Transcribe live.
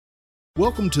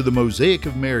Welcome to the Mosaic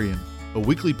of Marion, a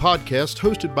weekly podcast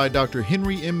hosted by Dr.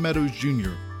 Henry M. Meadows Jr.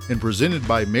 and presented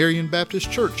by Marion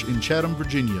Baptist Church in Chatham,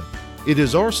 Virginia. It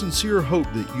is our sincere hope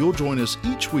that you'll join us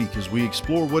each week as we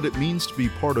explore what it means to be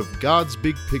part of God's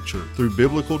big picture through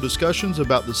biblical discussions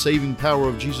about the saving power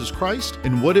of Jesus Christ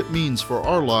and what it means for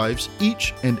our lives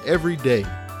each and every day,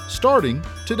 starting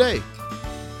today.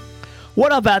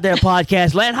 What up out there,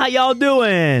 podcast land? How y'all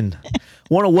doing?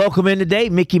 Want to welcome in today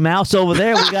Mickey Mouse over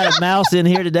there. We got a mouse in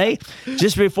here today.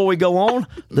 Just before we go on,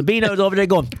 the Beano's over there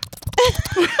going,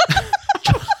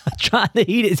 trying to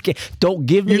eat his cake. Don't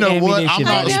give me ammunition. You know what?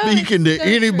 I'm not speaking to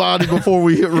anybody before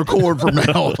we hit record from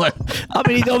now on. I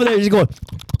mean, he's over there just going,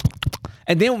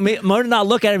 and then Mona and I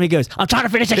look at him. He goes, "I'm trying to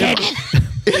finish the cake."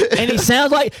 And you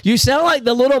sound like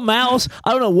the little mouse.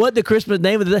 I don't know what the Christmas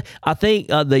name of the. I think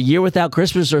the Year Without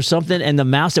Christmas or something. And the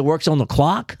mouse that works on the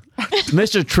clock.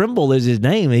 Mr. Trimble is his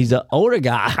name. He's an older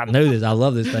guy. I know this. I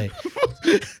love this thing.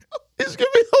 It's gonna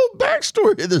be the whole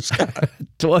backstory of this guy.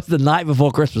 Twas the night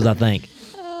before Christmas, I think.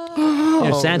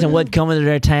 Santa wasn't coming to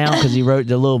their town because he wrote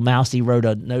a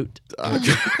note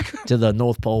to the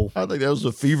North Pole. I think that was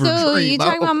a fever dream. So you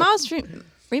talking about mouse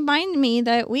remind me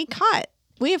that we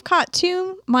have caught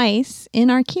 2 mice in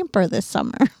our camper this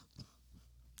summer.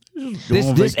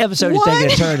 This episode is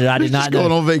taking a turn that I did not know.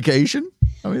 Going on vacation?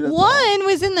 I mean, One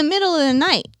was in the middle of the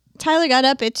night. Tyler got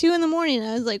up at 2 a.m. and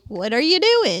I was like, "What are you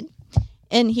doing?"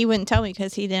 And he wouldn't tell me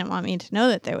because he didn't want me to know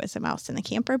that there was a mouse in the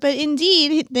camper. But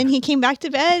indeed, then he came back to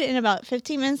bed, and about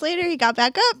 15 minutes later, he got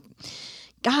back up.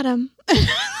 Got him.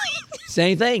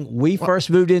 Same thing. We first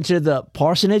moved into the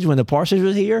parsonage when the parsonage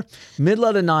was here. Middle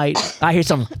of the night, I hear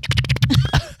something.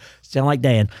 Sound like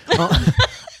Dan.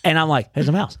 And I'm like, "There's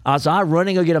a mouse." So I run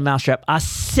and go get a mouse trap. I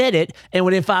set it, and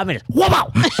within 5 minutes, whoop!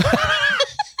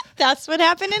 That's what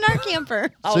happened in our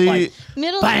camper. See, like,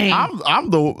 middle bang. of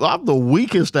I'm the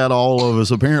weakest out of all of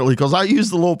us apparently because I use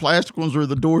the little plastic ones where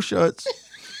the door shuts,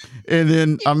 and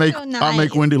then I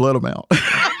make Wendy let them out.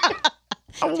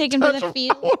 Take him to the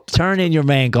field. Turn in your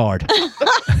man card.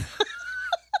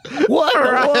 What in the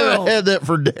world? I had that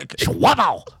for decades.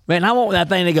 Wow, man! I want that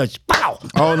thing that goes pow.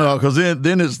 Oh no, because then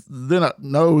the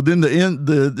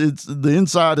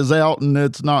inside is out and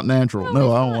it's not natural.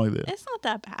 No, I don't like that. It's not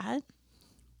that bad.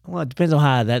 Well, it depends on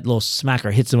how that little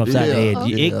smacker hits him upside the head.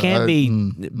 It can be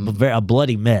a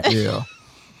bloody mess. Yeah.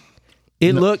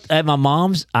 It looked at my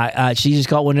mom's. She just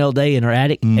caught one the other day in her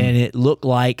attic, and it looked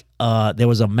like there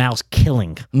was a mouse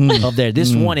killing up there.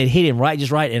 This one, it hit him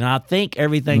right, and I think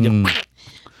everything just.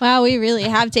 Wow, we really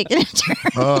have taken a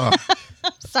turn.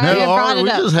 Sorry, I brought it we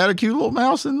up. just had a cute little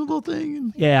mouse in the little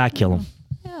thing. Yeah, I kill him.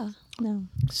 Yeah, no.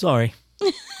 Sorry.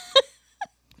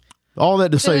 All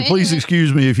that to say, please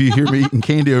excuse me if you hear me eating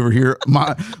candy over here.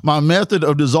 My method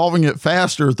of dissolving it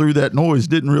faster through that noise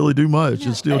didn't really do much.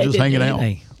 It's still just hanging out.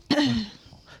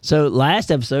 So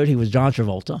last episode, he was John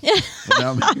Travolta.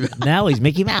 Now he's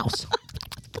Mickey Mouse.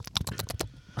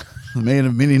 The man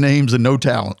of many names and no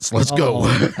talents. Let's go.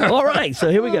 All right, so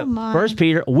here we go. My. 1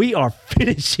 Peter. We are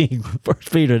finishing 1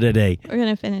 Peter today We're going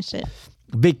to finish it.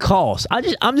 because I'm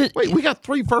just. Wait, we got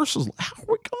 3 verses. How are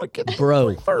we going to get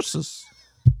 3 verses?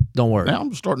 Don't worry. Now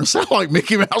I'm starting to sound like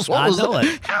Mickey Mouse. What was know that?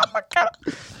 it. How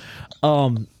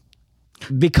am I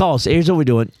Because here's what we're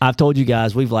doing. I've told you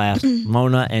guys we've laughed.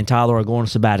 Mona and Tyler are going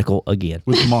to sabbatical again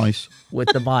with the mice. with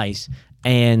the mice,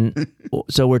 and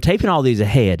so we're taping all these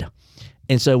ahead.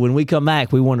 And so when we come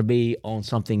back, we want to be on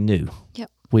something new. Yep.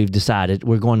 We've decided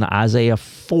we're going to Isaiah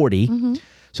 40. Mm-hmm.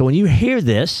 So when you hear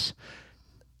this,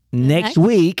 next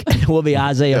week will be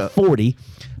Isaiah 40.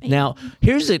 Now,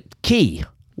 here's the key.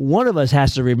 One of us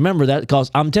has to remember that because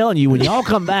I'm telling you, when y'all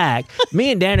come back,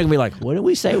 me and Dan are going to be like, "What did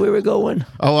we say we were going?"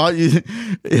 Oh,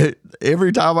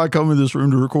 every time I come in this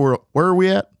room to record, where are we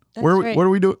at? Right. What are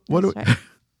we doing? Right.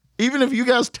 Even if you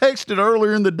guys texted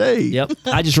earlier in the day. Yep.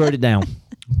 I just wrote it down.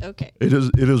 Okay. It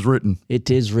is written. It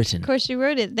is written. Of course, you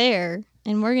wrote it there,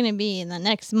 and we're going to be in the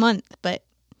next month, but...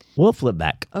 We'll flip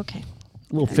back. Okay.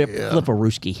 We'll flip a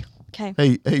rooski.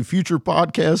 Okay. Hey, future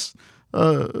podcasts,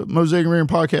 Mosaic Marion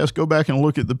podcast, go back and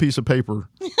look at the piece of paper.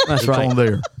 That's right. On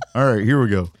there. All right, here we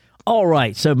go. All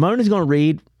right. So Mona's going to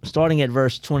read, starting at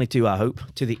verse 22, I hope,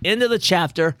 to the end of the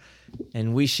chapter,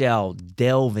 and we shall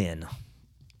delve in.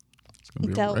 It's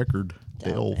going to be a record.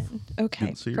 Delve.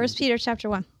 Okay. 1 Peter chapter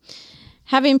 1.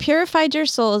 Having purified your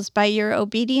souls by your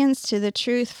obedience to the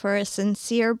truth for a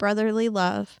sincere brotherly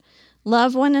love,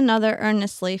 love one another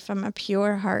earnestly from a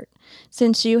pure heart,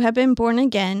 since you have been born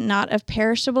again, not of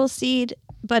perishable seed,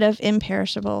 but of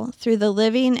imperishable, through the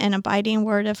living and abiding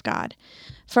word of God.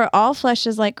 For all flesh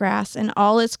is like grass, and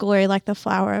all its glory like the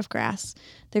flower of grass.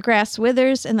 The grass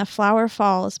withers and the flower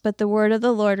falls, but the word of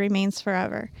the Lord remains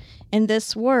forever. And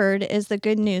this word is the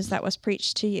good news that was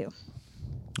preached to you.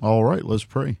 All right, let's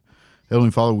pray.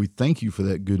 Heavenly Father, we thank you for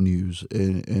that good news,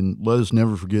 and let us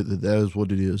never forget that that is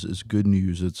what it is. It's good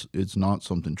news. It's not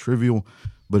something trivial,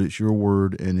 but it's your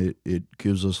word, and it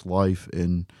gives us life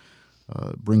and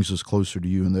brings us closer to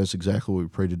you. And that's exactly what we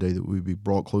pray today, that we be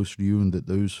brought closer to you, and that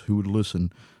those who would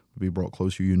listen would be brought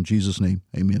closer to you. In Jesus' name,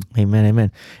 amen. Amen,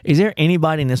 amen. Is there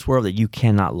anybody in this world that you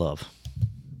cannot love?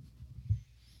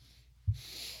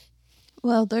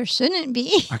 Well, there shouldn't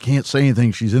be. I can't say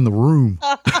anything. She's in the room.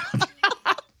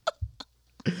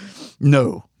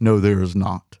 No, there is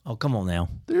not. Oh, come on now.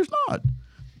 There's not.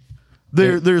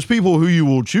 There's people who you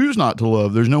will choose not to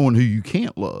love. There's no one who you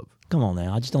can't love. Come on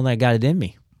now. I just don't think I got it in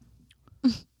me.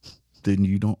 Then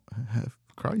you don't have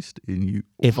Christ in you.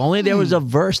 If only there was a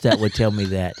verse that would tell me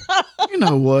that. You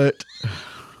know what?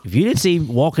 If you didn't see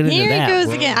walking into Here that. it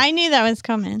goes again. I knew that was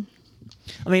coming.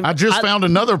 I mean, I just found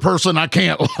another person I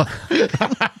can't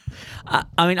love.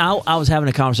 I was having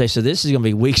a conversation. So this is going to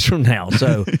be weeks from now.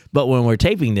 So, but when we're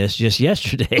taping this, just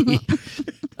yesterday,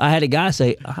 I had a guy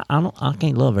say, "I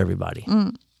can't love everybody,"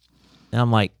 and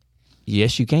I'm like,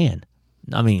 "Yes, you can."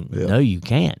 I mean, no, you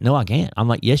can't. No, I can't. I'm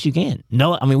like, yes, you can.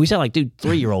 No, I mean, we sound like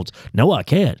 3-year-olds. No, I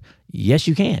can't. Yes,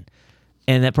 you can.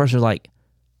 And that person was like,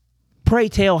 pray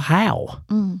tell how.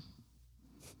 And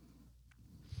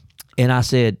I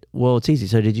said, well, it's easy.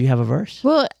 So did you have a verse?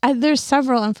 Well, there's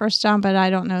several in 1 John, but I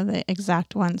don't know the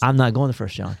exact ones. I'm not going to 1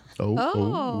 John.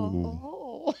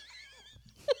 Oh.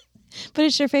 But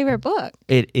it's your favorite book.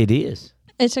 It is.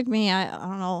 It took me, I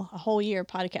don't know, a whole year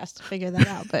podcast to figure that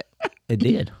out. But It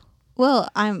did. well,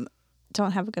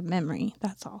 don't have a good memory.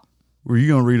 That's all. Were you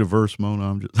going to read a verse, Mona?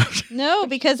 I'm just. No,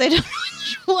 because I don't know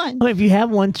which one. Well, if you have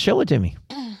one, show it to me.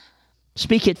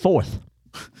 Speak it forth.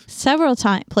 Several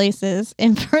places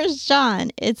in 1 John,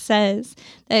 it says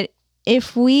that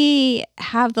if we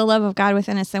have the love of God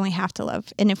within us, then we have to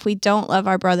love. And if we don't love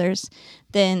our brothers,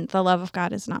 then the love of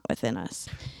God is not within us.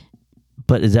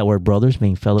 But is that where brothers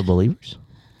mean fellow believers?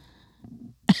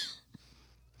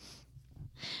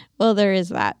 Well, there is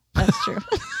that. That's true.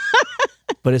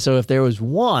 But so if there was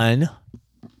one,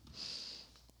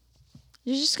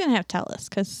 You're just going to have to tell us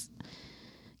because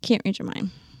can't read your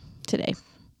mind today.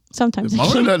 Sometimes If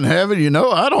Mona doesn't have it,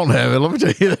 I don't have it. Let me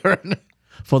tell you that right now.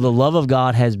 for the love of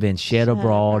God has been shed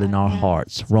abroad in our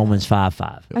hearts. Romans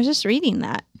 5:5. I was just reading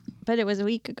that, but it was a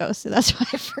week ago, so that's why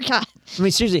I forgot. I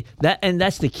mean, seriously,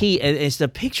 that's the key. It's the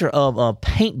picture of a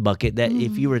paint bucket that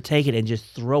if you were to take it and just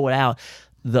throw it out,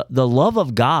 the love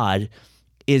of God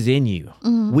is in you.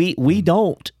 We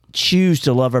don't choose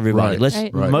to love everybody.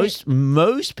 Right. Right.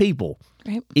 Most people,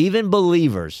 Right. even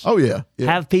believers, Oh, yeah.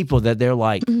 have people that they're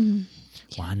like,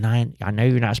 well, I know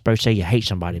you're not supposed to say you hate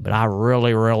somebody, but I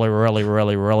really, really, really,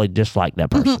 really, really dislike that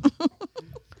person.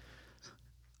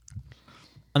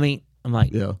 I mean, I'm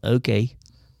like, Yeah. okay,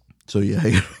 So you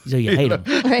hate it. so you hate them.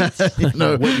 Right.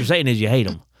 What you're saying is you hate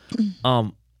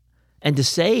them. And to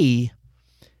say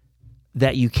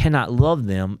that you cannot love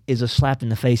them is a slap in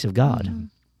the face of God.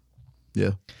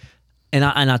 Yeah. And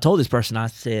I told this person, I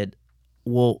said,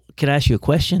 well, can I ask you a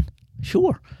question?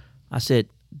 Sure. I said,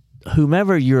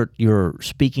 whomever you're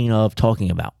speaking of, talking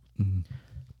about,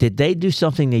 did they do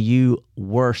something to you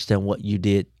worse than what you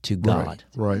did to God?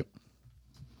 Right.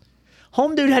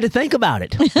 Home dude had to think about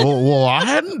it. Well, I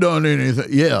hadn't done anything.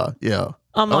 Yeah.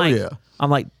 I'm Oh,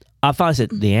 like, I finally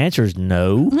said, the answer is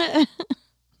no.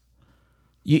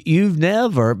 You've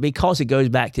never, because it goes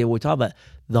back to what we talk about,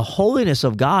 the holiness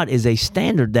of God is a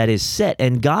standard that is set,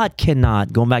 and God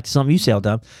cannot, going back to something you say all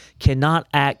the time, cannot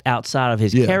act outside of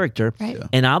his character. Right. Yeah.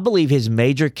 And I believe his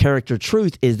major character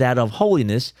truth is that of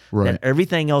holiness, Right. that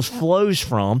everything else flows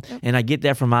from. And I get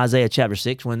that from Isaiah chapter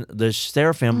 6 when the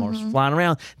seraphim are flying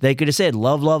around. They could have said,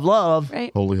 love, love, love.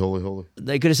 Right. Holy, holy, holy.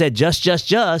 They could have said,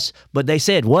 just, but they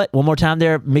said, what? One more time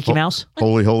there, Mickey Mouse?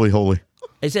 Holy, holy, holy.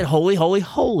 They said, holy, holy,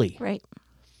 holy. Right.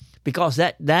 Because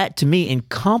that to me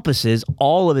encompasses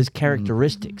all of his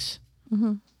characteristics.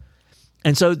 And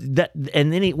so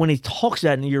and then when he talks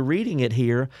that, and you're reading it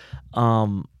here,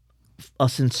 a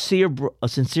sincere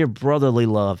brotherly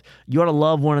love. You ought to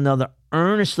love one another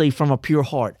earnestly from a pure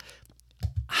heart.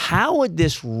 How would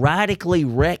this radically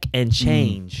wreck and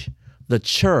change the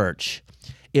church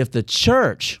if the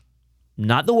church,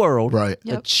 not the world, Right.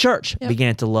 the church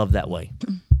began to love that way?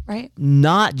 Right.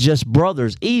 Not just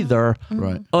brothers either,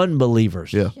 Right.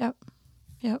 unbelievers. Yeah.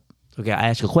 Yep. Okay, I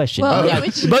asked a question. Well, Yeah,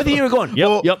 which- both of you are going, yep,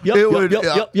 Well, yep.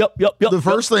 The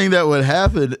first thing that would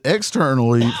happen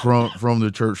externally from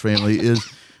the church family is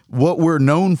what we're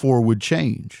known for would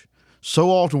change. so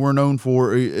often we're known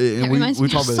for, and That reminds me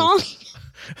of a song.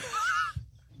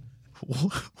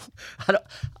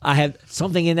 I have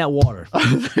something in that water.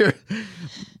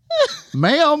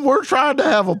 Ma'am, we're trying to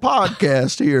have a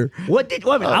podcast here. What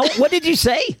did you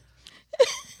say?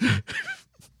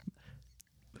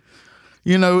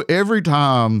 You know, every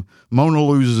time Mona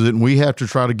loses it and we have to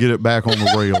try to get it back on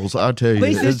the rails, I tell you. At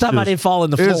least this time I didn't fall in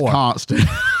the floor. It's constant.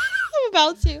 I'm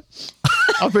about to.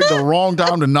 I picked the wrong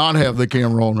time to not have the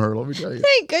camera on her, let me tell you.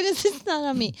 Thank goodness it's not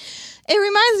on me. It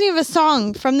reminds me of a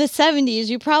song from the 70s.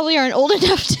 You probably aren't old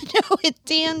enough to know it,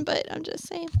 Dan, but I'm just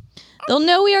saying. They'll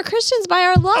know we are Christians by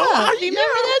our love. Do you remember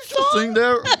that song? Sing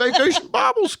that Vacation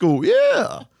Bible School.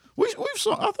 Yeah. We've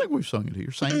sung, I think we've sung it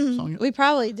here. Sung it. We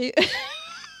probably do.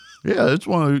 Yeah, it's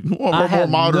one of I our more have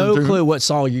modern no tunes. clue what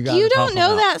song you guys You are don't talking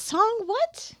know about. that song?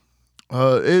 What?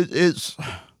 It's.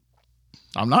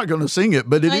 I'm not going to sing it,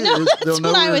 but it I know, is. that's They'll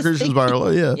know what I we're was Christians by our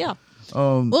love. Yeah. Yeah.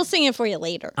 We'll sing it for you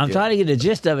later. I'm trying to get the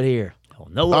gist of it here.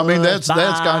 No, I mean, that's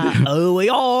kind of. Oh, we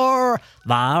are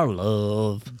by our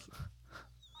love.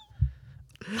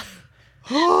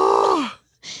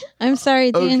 I'm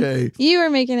sorry, Dan. Okay. You were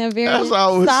making a very As I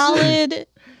was solid,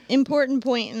 important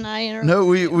point, and I interrupted. No,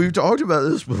 we've talked about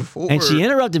this before. And she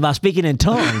interrupted by speaking in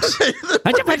tongues.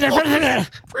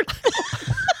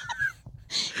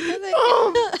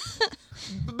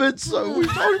 But so we've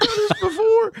talked about this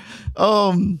before.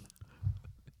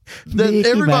 That Mickey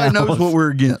everybody Mouse. knows what we're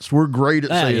against. We're great at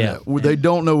saying yeah. that. They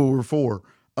don't know what we're for.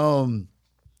 And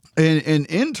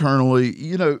internally,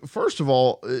 you know, first of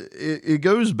all, it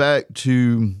goes back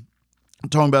to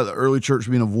talking about the early church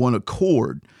being of one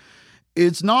accord.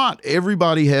 It's not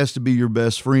everybody has to be your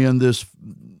best friend. This,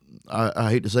 I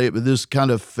hate to say it, but this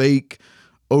kind of fake,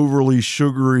 overly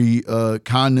sugary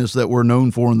kindness that we're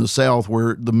known for in the South,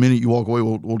 where the minute you walk away,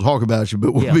 we'll talk about you,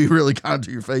 but we'll be really kind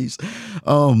to your face.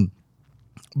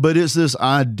 But it's this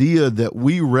idea that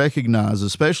we recognize,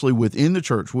 especially within the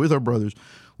church, with our brothers,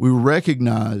 we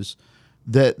recognize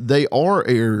that they are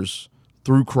heirs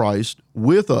through Christ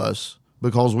with us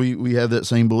because we have that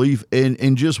same belief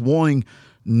and just wanting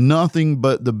nothing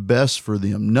but the best for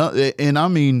them. And I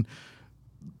mean,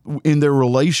 in their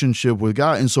relationship with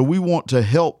God. And so we want to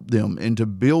help them and to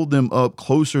build them up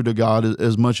closer to God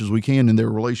as much as we can in their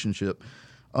relationship.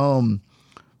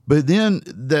 But then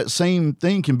that same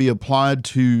thing can be applied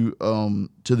to the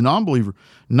non-believer.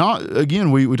 Not, again,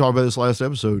 we talked about this last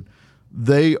episode.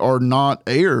 They are not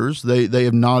heirs. They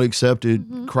have not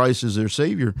accepted Christ as their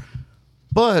Savior.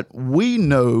 But we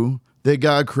know that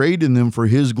God created them for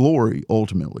His glory,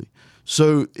 ultimately.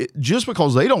 So just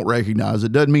because they don't recognize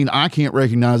it doesn't mean I can't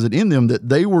recognize it in them that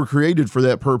they were created for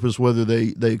that purpose, whether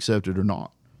they accept it or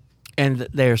not. And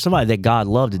they're somebody that God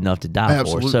loved enough to die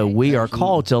Absolutely. for. So we are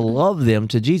called to love them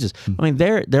to Jesus. I mean,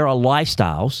 there are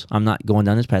lifestyles. I'm not going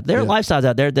down this path. There are lifestyles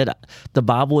out there that the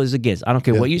Bible is against. I don't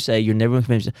care what you say. You're never going to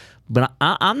convince me. But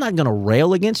I'm not going to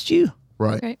rail against you.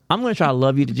 Right. Right. I'm going to try to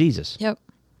love you to Jesus. Yep.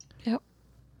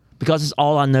 Because it's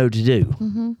all I know to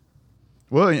do.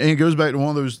 Well, and it goes back to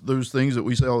one of those things that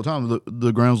we say all the time,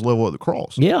 the ground's level at the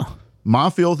cross. Yeah.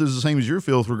 My filth is the same as your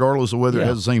filth, regardless of whether it Yeah.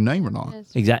 has the same name or not.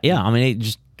 Exactly. Yeah. I mean, it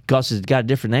just because it's got a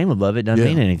different name above it doesn't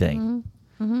mean anything.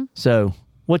 So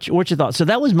what's your thought? So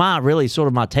that was my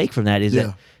take from that is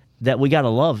that we got to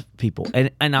love people. And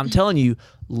I'm telling you,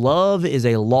 love is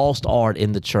a lost art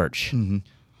in the church.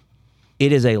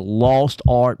 It is a lost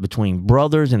art between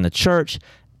brothers in the church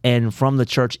and from the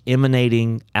church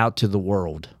emanating out to the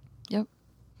world. Yep.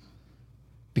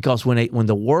 Because when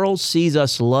the world sees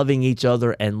us loving each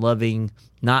other and loving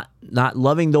not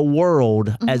loving the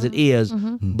world as it is,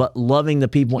 but loving the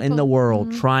people in the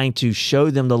world, trying to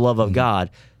show them the love of God,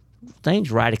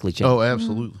 things radically change. Oh,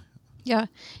 absolutely. Yeah.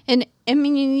 And I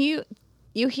mean,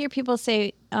 you hear people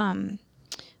say,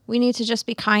 we need to just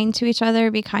be kind to each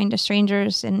other, be kind to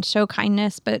strangers and show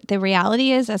kindness. But the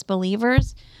reality is, as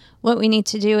believers, what we need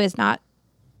to do is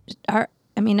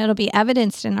it'll be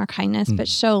evidenced in our kindness, but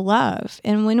show love.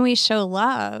 And when we show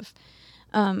love,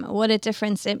 what a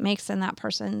difference it makes in that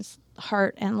person's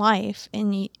heart and life.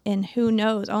 And who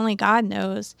knows, only God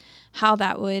knows how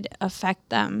that would affect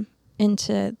them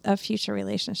into a future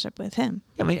relationship with Him.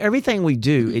 I mean, everything we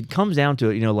do, it comes down to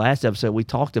it. You know, last episode we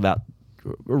talked about,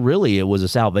 really it was a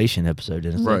salvation episode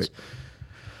in a sense. Right.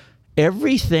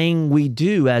 Everything we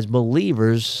do as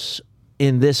believers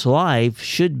in this life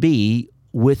should be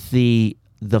with the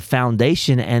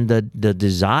foundation and the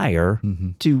desire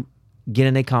to get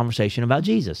in a conversation about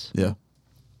Jesus. Yeah.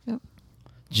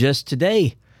 Just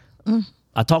today,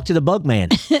 I talked to the bug man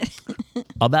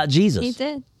about Jesus. He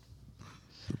did.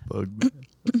 Bug.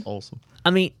 Awesome.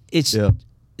 I mean, it's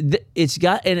it's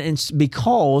got, and it's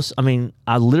because, I mean,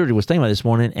 I literally was thinking about it this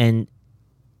morning, and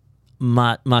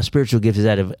my spiritual gift is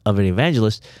that of an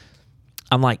evangelist.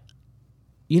 I'm like,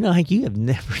 Hank, you have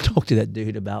never talked to that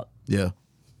dude about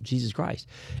Jesus Christ.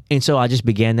 And so I just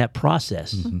began that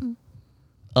process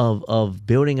of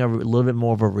building a little bit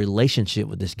more of a relationship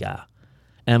with this guy.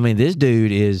 And I mean, this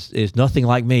dude is nothing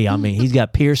like me. I mean, he's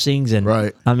got piercings and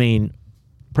I mean,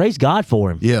 praise God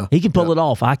for him. Yeah. He can pull it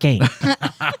off. I can't.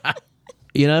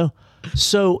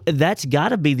 So that's got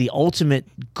to be the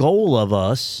ultimate goal of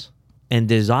us and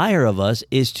desire of us,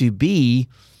 is to be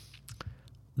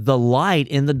the light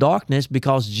in the darkness,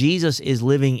 because Jesus is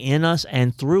living in us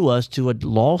and through us to a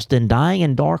lost and dying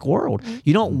and dark world.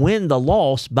 You don't win the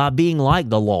lost by being like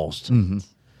the lost.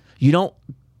 You don't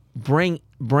bring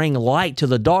light to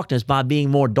the darkness by being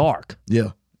more dark.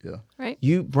 Yeah. Right.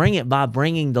 You bring it by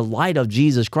bringing the light of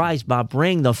Jesus Christ, by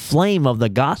bringing the flame of the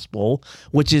gospel,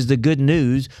 which is the good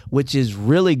news, which is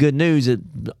really good news that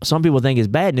some people think is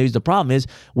bad news. The problem is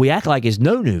we act like it's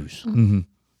no news.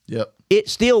 Yep. It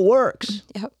still works.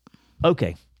 Yep.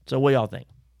 Okay. So what y'all think?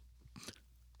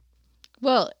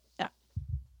 Well,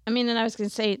 I mean, and I was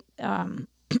going to say, and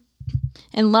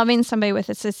loving somebody with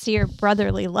a sincere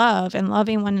brotherly love and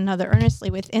loving one another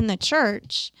earnestly within the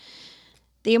church,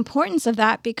 the importance of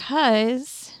that,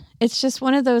 because it's just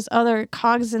one of those other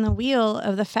cogs in the wheel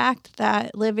of the fact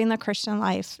that living the Christian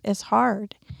life is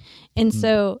hard. And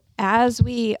so as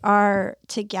we are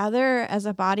together as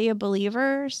a body of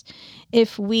believers,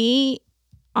 if we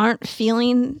aren't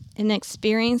feeling and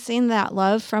experiencing that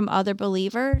love from other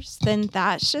believers, then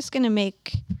that's just going to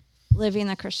make living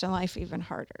the Christian life even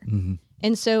harder.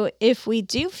 And so if we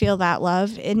do feel that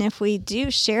love, and if we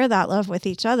do share that love with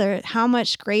each other, how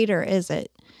much greater is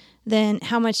it? Then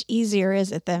how much easier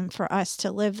is it then for us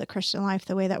to live the Christian life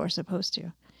the way that we're supposed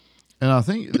to? And I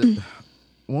think that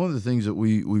one of the things that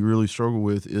we really struggle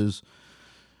with is,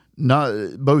 not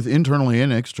both internally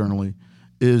and externally,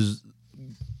 is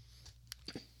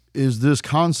this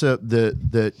concept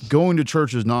that going to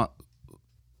church is not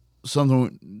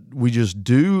something we just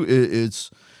do.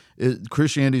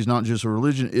 Christianity is not just a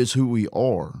religion; it's who we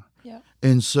are. Yeah.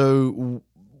 And so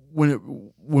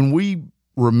when we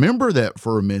remember that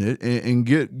for a minute and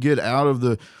get out of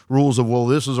the rules of, well,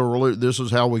 this is a religion, this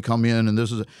is how we come in,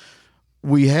 and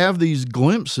we have these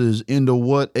glimpses into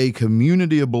what a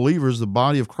community of believers, the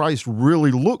body of Christ,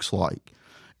 really looks like.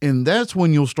 And that's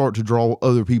when you'll start to draw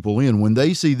other people in. When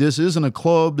they see this isn't a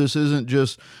club, this isn't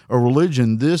just a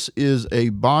religion, this is a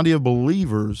body of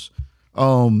believers,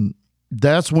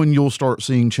 that's when you'll start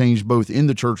seeing change both in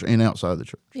the church and outside the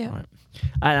church. Yeah. Right.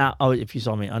 If you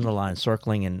saw me underline,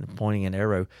 circling, and pointing an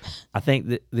arrow, I think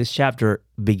that this chapter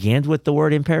begins with the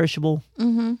word imperishable,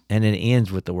 and it ends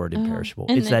with the word imperishable.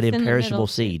 And it's that it's in the imperishable middle.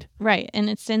 seed. Right. And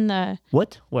it's in the...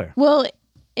 What? Where? Well,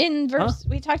 in verse...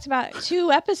 We talked about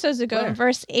 2 episodes ago, Where? in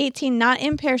verse 18, not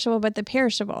imperishable, but the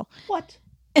perishable. What?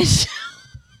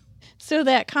 So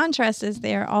that contrast is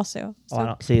there also. Oh, I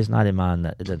don't see. It's not in mine.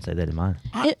 It doesn't say that in mine.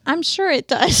 I'm sure it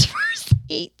does. Verse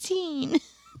 18.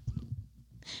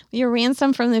 You're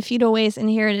ransomed from the feudal ways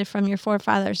inherited from your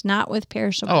forefathers, not with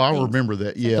perishable Oh, I things. remember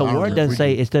that. Yeah, The word doesn't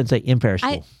say. It doesn't say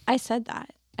imperishable. I said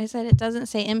that. I said it doesn't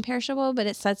say imperishable, but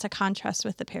it sets a contrast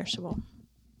with the perishable.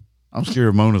 I'm scared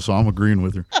of Mona, so I'm agreeing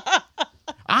with her.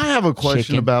 I have a question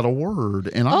Chicken. about a word,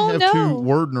 and I have 2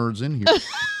 word nerds in here.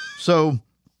 So,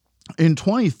 in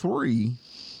 23,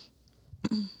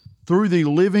 through the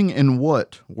living and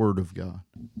what word of God?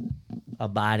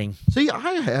 Abiding. See,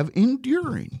 I have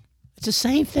enduring. It's the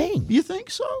same thing. You think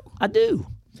so? I do.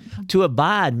 To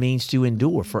abide means to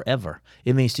endure forever.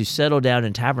 It means to settle down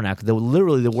in tabernacle.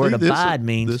 Literally, the word See, abide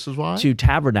means this is why? to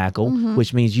tabernacle,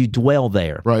 which means you dwell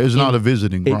there. Right, it's not a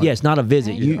visiting. Right. Yeah, it's not a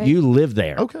visit. Right. You live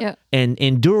there. Okay. Yeah. And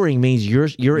enduring means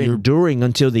you're enduring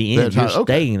until the end. That's You're right.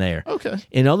 Okay. staying there. Okay.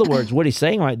 In other words, what he's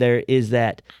saying right there is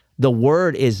that the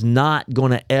word is not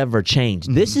going to ever change.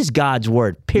 This is God's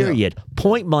word, period.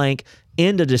 Point blank,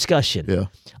 end of discussion. Yeah.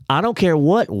 I don't care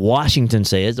what Washington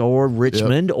says or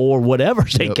Richmond or whatever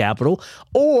state capital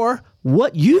or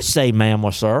what you say, ma'am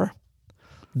or sir.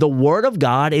 The word of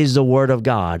God is the word of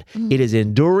God. It is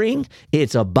enduring,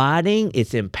 it's abiding,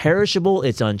 it's imperishable,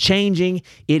 it's unchanging.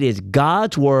 It is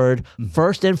God's word,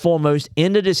 first and foremost,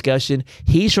 in the discussion.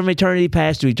 He's from eternity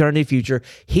past to eternity future.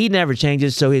 He never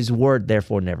changes, so his word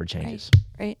therefore never changes.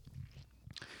 Right.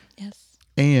 Yes.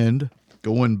 And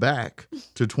going back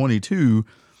to 22,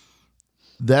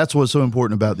 that's what's so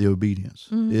important about the obedience.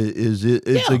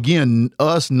 It's again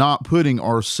us not putting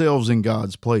ourselves in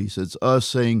God's place. It's us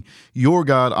saying, "You're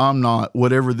God, I'm not."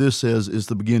 Whatever this says is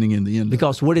the beginning and the end.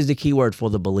 Because what is the key word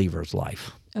for the believer's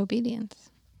life?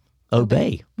 Obedience.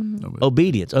 Obey.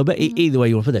 Obedience. Obey. Either way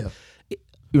you want to put that.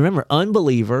 Remember,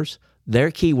 unbelievers,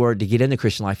 their key word to get into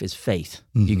Christian life is faith.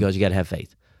 You got to have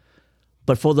faith.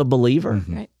 But for the believer,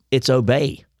 Right. it's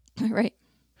obey. Right.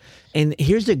 And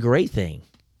here's the great thing.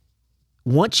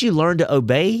 Once you learn to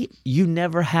obey, you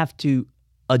never have to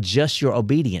adjust your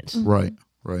obedience. Right.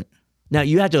 Now,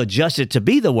 you have to adjust it to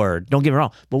be the word. Don't get me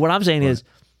wrong. But what I'm saying is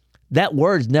that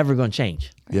word's never going to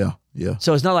change. Yeah.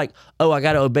 So it's not like, oh, I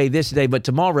got to obey this today, but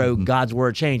tomorrow God's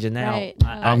word changed, and now Right.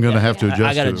 I'm going to have to adjust.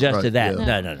 I got to it. adjust Right. to that.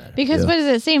 Yeah. No. Because what does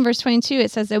it say in verse 22?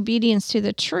 It says obedience to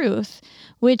the truth,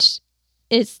 which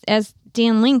is, as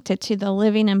Dan linked it to, the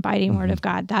living and abiding word of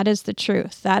God. That is the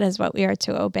truth. That is what we are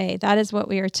to obey. That is what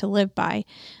we are to live by.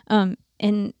 And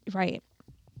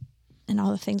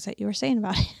all the things that you were saying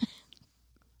about it.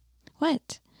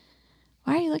 What?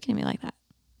 Why are you looking at me like that?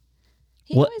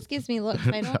 He What? always gives me looks.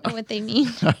 I don't know what they mean.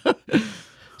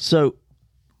 So,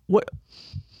 what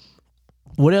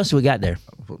else we got there?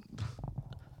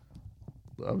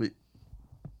 I mean,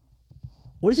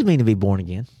 What does it mean to be born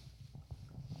again?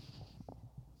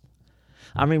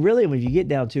 I mean, really, when you get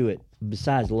down to it,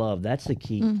 besides love, that's the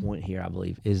key point here, I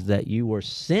believe, is that you were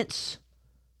since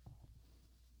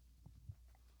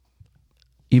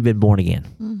you've been born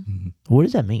again. What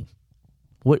does that mean?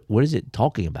 What is it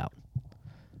talking about?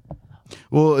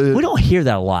 well, We don't hear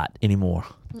that a lot anymore.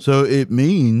 so it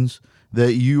means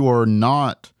that you are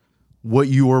not what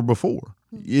you were before.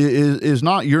 Is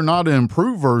not you're not an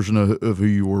improved version of who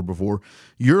you were before.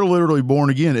 You're literally born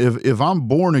again. If I'm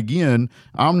born again,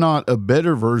 I'm not a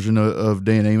better version of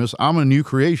Dan Amos. I'm a new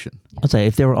creation. I'll say,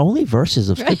 if there were only verses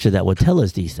of scripture that would tell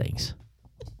us these things.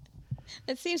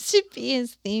 It seems to be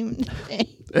his theme today.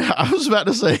 I was about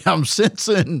to say I'm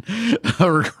sensing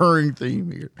a recurring theme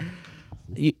here.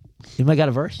 Anybody got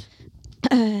a verse?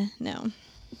 No.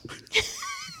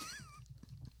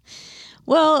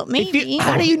 Well, maybe.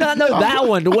 How do you not know that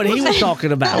one to what he was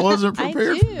talking I about? wasn't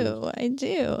prepared. I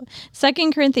do.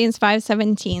 2 Corinthians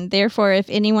 5:17. Therefore, if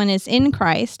anyone is in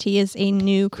Christ, he is a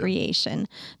new creation.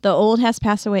 The old has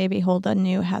passed away. Behold, the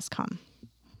new has come.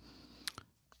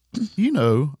 You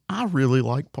know, I really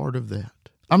like part of that.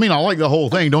 I mean, I like the whole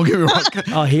thing. Don't get me wrong.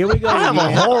 Oh, here we go. I have a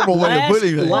again. horrible way to put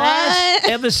it. Last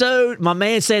episode, my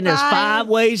man said there's 5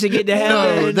 ways to get to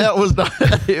heaven. No, that was not.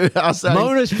 I said,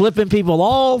 Mona's flipping people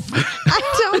off.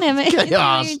 I don't have any idea what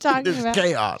chaos. you're talking It's about.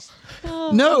 chaos.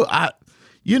 No, I'm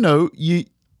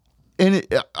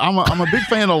a big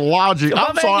fan of logic.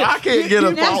 I'm sorry, I can't get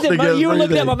a thought together. You were for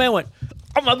looking at anything. my man and went,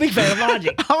 I'm a big fan of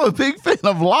logic. I'm a big fan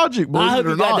of logic. Believe I hope it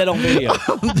or you got not. that on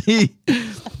video.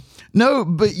 No,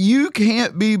 but you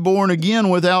can't be born again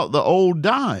without the old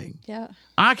dying. Yeah.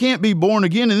 I can't be born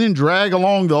again and then drag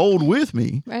along the old with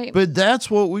me. Right. But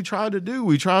that's what we try to do.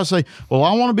 We try to say, well,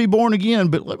 I want to be born again,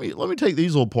 but let me take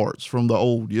these little parts from the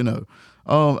old, No,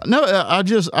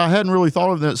 I hadn't really thought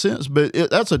of it in that sense, but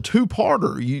that's a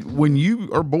two-parter. When you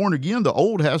are born again, the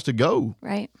old has to go.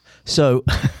 Right. So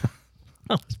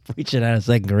I was preaching out of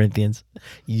 2 Corinthians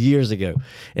years ago,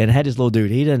 and I had this little dude.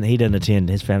 He doesn't attend.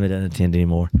 His family doesn't attend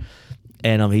anymore,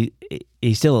 and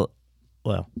he's still,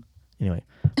 well, anyway.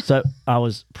 So I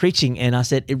was preaching, and I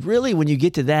said, it really, when you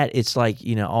get to that, it's like,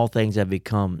 all things have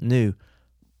become new,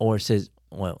 or it says,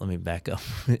 well, let me back up.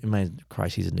 Man,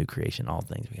 Christ, he's a new creation. All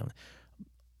things become,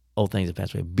 old things have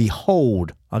passed away.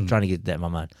 Behold, I'm trying to get that in my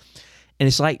mind. And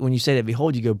it's like when you say that,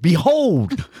 behold, you go,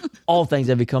 behold, all things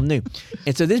have become new.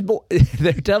 And so this boy,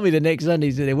 they were telling me the next Sunday,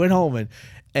 so they went home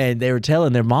and they were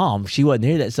telling their mom, she wasn't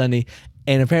here that Sunday,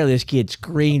 and apparently this kid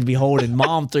screamed, behold, and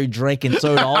mom threw drinking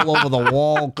soda all over the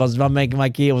wall because my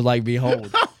kid was like,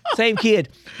 behold. Same kid.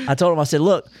 I told him, I said,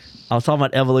 look, I was talking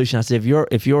about evolution. I said,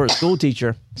 if your school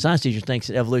teacher, science teacher thinks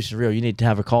that evolution is real, you need to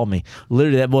have her call me.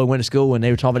 Literally, that boy went to school and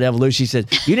they were talking about evolution. She said,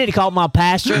 you need to call my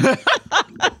pastor.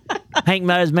 Hank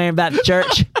Meadows, Marion Baptist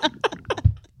Church.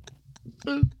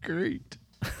 That's great.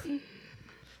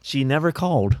 She never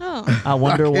called. Oh. I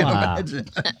wonder Can't why. imagine.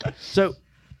 So,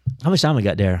 how much time we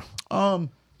got there?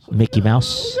 Mickey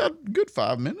Mouse. We got a good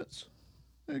 5 minutes.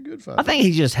 A good 5 I think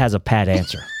he just has a pat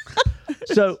answer.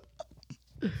 So,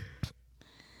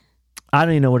 I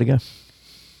don't even know where to go.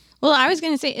 Well, I was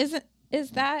going to say,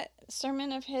 is that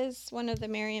sermon of his one of the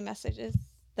Marian messages,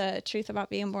 the truth about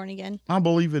being born again? I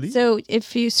believe it is. So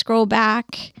if you scroll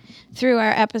back through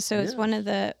our episodes, one of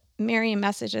the Marian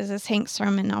messages is Hank's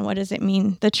sermon on what does it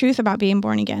mean, the truth about being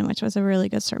born again, which was a really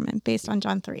good sermon based on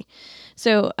John 3.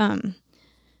 So,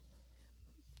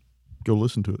 Go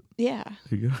listen to it. yeah,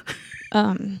 Here you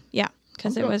go. yeah,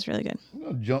 because it was really good. I'm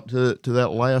going to jump to that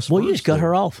last Well, you verse just cut there.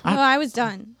 her off. Oh, I was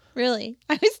done. Really,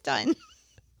 I was done.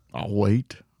 I'll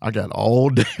wait. I got all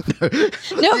day. No,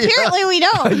 apparently we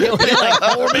don't. We're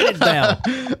like 4 minutes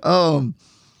now.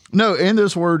 No, and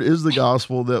this word is the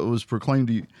gospel that was proclaimed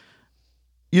to you.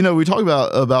 You know, we talk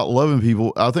about loving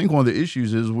people. I think one of the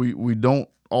issues is we don't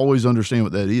always understand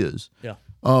what that is. Yeah.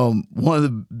 One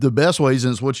of the best ways,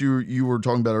 and it's what you were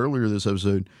talking about earlier this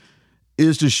episode,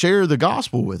 is to share the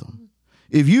gospel with them.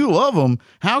 If you love them,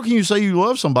 how can you say you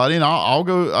love somebody? And I'll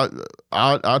go.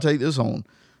 I take this on.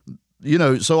 You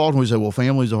know, so often we say, well,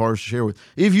 families are hard to share with.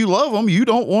 If you love them, you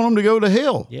don't want them to go to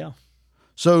hell. Yeah.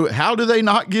 So how do they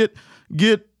not get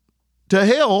to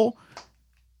hell?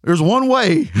 There's one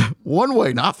way,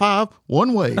 not 5,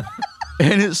 one way.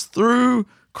 And it's through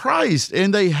Christ.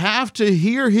 And they have to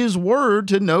hear his word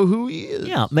to know who he is.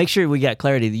 Yeah. Make sure we got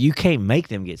clarity that you can't make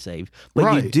them get saved, but you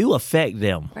Right. do affect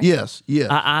them. Right. Yes. Did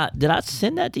I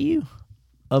send that to you?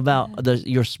 About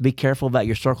be careful about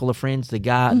your circle of friends. The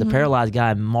guy, the paralyzed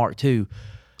guy in Mark 2,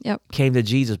 Yep. came to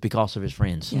Jesus because of his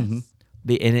friends. Yes. Mm-hmm.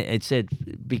 And it said,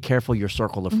 be careful your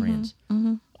circle of friends.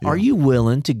 Are you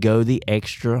willing to go the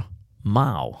extra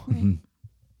mile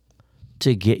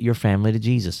to get your family to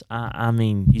Jesus? I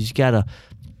mean, you just got to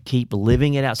keep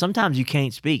living it out. Sometimes you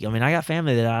can't speak. I mean, I got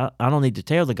family that I don't need to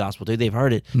tell the gospel to. They've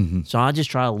heard it. So I just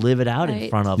try to live it out in Right.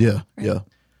 front of them. Yeah.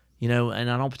 You know, and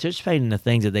I don't participate in the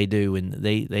things that they do, and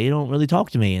they don't really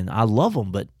talk to me, and I love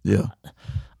them, but Yeah.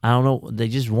 I don't know, they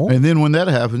just won't. And then when that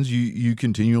happens, you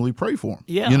continually pray for them.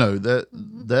 Yeah. You know,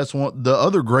 that's one the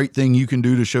other great thing you can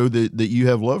do to show that you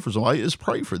have love for somebody is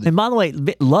pray for them. And by the way,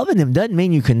 loving them doesn't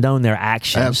mean you condone their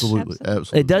actions. Absolutely.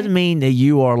 It doesn't mean that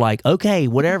you are like, okay,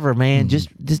 whatever, man. Just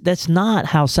that's not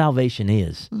how salvation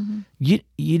is.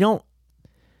 You don't.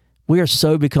 We are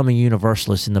so becoming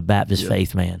universalists in the Baptist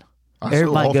faith, man. I so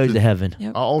Everybody goes often- to heaven.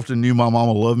 Yep. I often knew my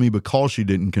mama loved me because she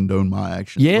didn't condone my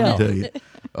actions. Yeah. Let me tell you.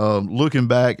 Looking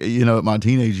back, you know, at my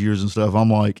teenage years and stuff,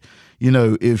 I'm like, you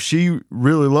know, if she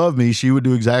really loved me, she would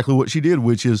do exactly what she did,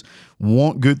 which is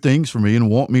want good things for me and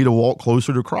want me to walk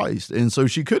closer to Christ. And so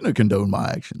she couldn't have condoned my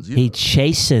actions. you He know.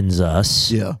 chastens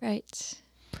us, Yeah. Right.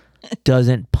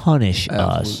 doesn't punish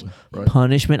us. Absolutely. Right.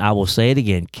 Punishment, I will say it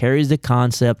again, carries the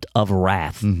concept of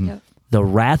wrath. Yep. The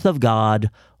wrath of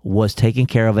God was taken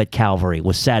care of at Calvary,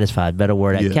 was satisfied, better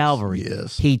word, at Yes, Calvary.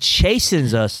 yes. He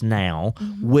chastens us now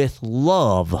with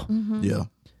love. Yeah.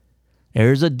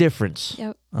 There's a difference.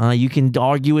 Yep. You can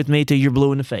argue with me till you're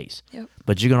blue in the face, Yep.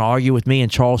 but you're going to argue with me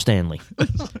and Charles Stanley.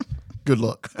 Good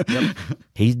luck.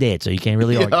 He's dead, so you can't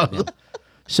really argue with him.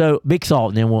 So, big thought,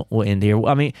 and then we'll end here.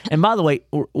 I mean, and by the way,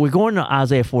 we're going to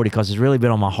Isaiah 40 because it's really been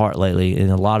on my heart lately.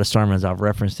 In a lot of sermons, I've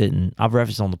referenced it, and I've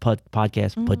referenced it on the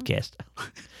podcast,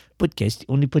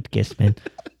 only podcast, man.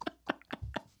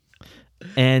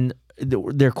 And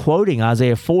they're quoting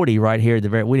Isaiah 40 right here at the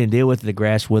very. We didn't deal with it. The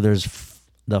grass withers,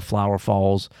 the flower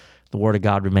falls, the word of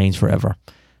God remains forever.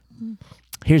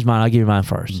 Here's mine. I'll give you mine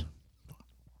first.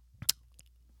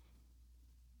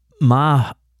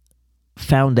 My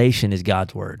foundation is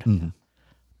God's word.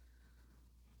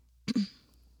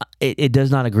 It does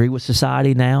not agree with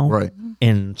society now, Right.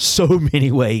 in so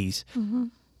many ways.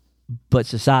 But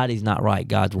society's not right.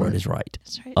 God's word is right.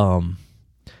 That's right.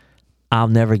 I'll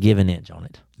never give an inch on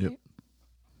it. Yep.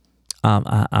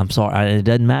 I'm sorry. It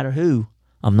doesn't matter who.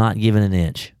 I'm not giving an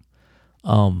inch.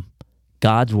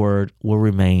 God's word will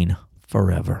remain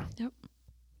forever. Yep.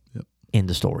 End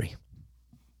the story.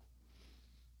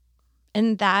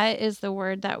 And that is the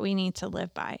word that we need to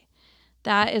live by.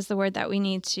 That is the word that we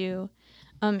need to.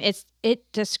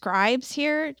 It describes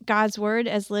here God's word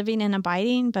as living and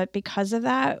abiding, but because of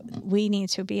that, we need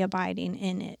to be abiding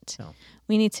in it. Oh.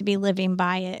 We need to be living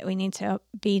by it. We need to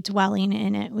be dwelling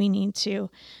in it. We need to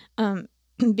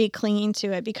be clinging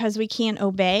to it because we can't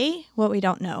obey what we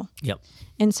don't know. Yep.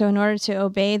 And so in order to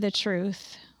obey the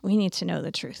truth, we need to know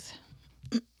the truth.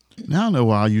 Now I know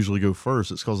why I usually go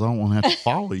first. It's because I don't want to have to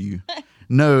follow you.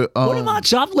 No. What am I,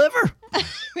 chopped liver?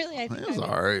 Really, I think It's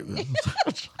all right.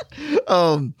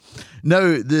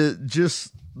 No,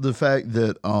 the fact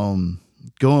that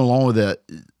going along with that,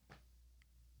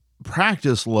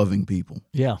 practice loving people.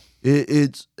 Yeah.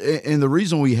 It's and the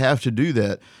reason we have to do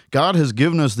that, God has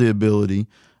given us the ability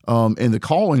and the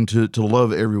calling to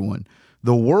love everyone.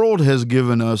 The world has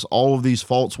given us all of these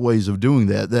false ways of doing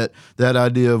that. That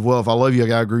idea of, well, if I love you, I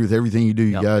gotta agree with everything you do.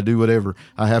 You gotta do whatever.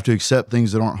 I have to accept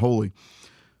things that aren't holy.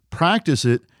 Practice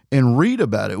it and read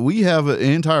about it. We have an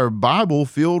entire Bible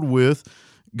filled with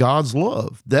God's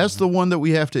love. That's the one that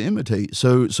we have to imitate.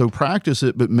 So practice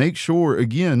it, but make sure,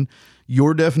 again,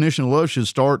 your definition of love should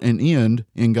start and end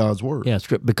in God's word. Yeah,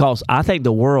 script. Because I think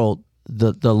the world,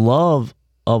 the love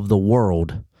of the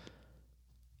world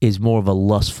is more of a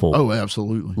lustful Oh,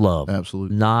 absolutely. love.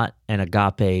 Absolutely. Not an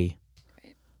agape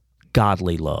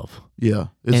godly love. Yeah,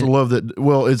 it's And- a love that.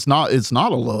 Well, it's not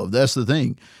a love. That's the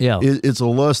thing. Yeah. It's a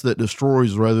lust that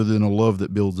destroys rather than a love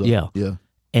that builds up. Yeah. Yeah.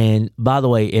 And by the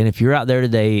way, and if you're out there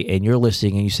today and you're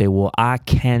listening and you say, well, I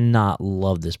cannot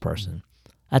love this person,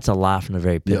 that's a lie from the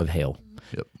very pit Yep. of hell.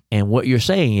 Yep. And what you're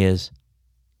saying is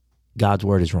God's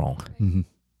word is wrong. Mhm.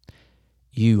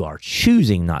 You are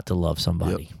choosing not to love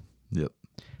somebody. Yep.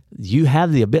 You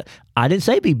have the ability. I didn't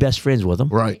say be best friends with them,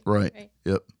 Right.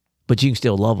 Yep. but you can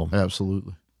still love them.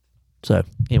 Absolutely. So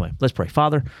anyway, let's pray.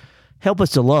 Father, help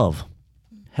us to love.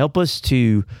 Help us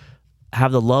to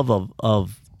have the love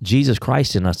of Jesus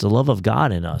Christ in us, the love of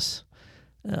God in us,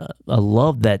 a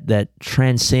love that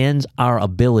transcends our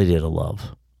ability to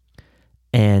love,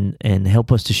 and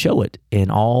help us to show it in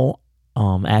all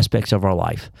aspects of our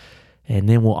life. And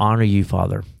then we'll honor you,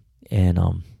 Father, and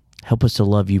help us to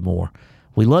love you more.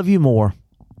 We love you more.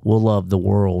 We'll love the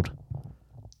world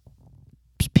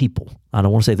people. I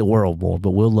don't want to say the world more,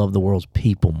 but we'll love the world's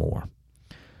people more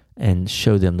and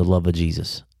show them the love of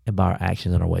Jesus and by our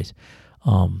actions and our ways.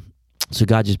 So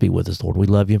God, just be with us, Lord. We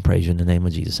love you and praise you in the name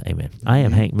of Jesus. Amen. I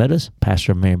am Hank Meadows,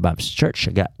 pastor of Marion Baptist Church.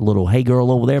 I got little Hey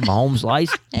Girl over there, my home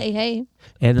slice. Hey.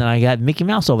 And then I got Mickey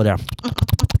Mouse over there.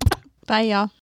 Bye, y'all.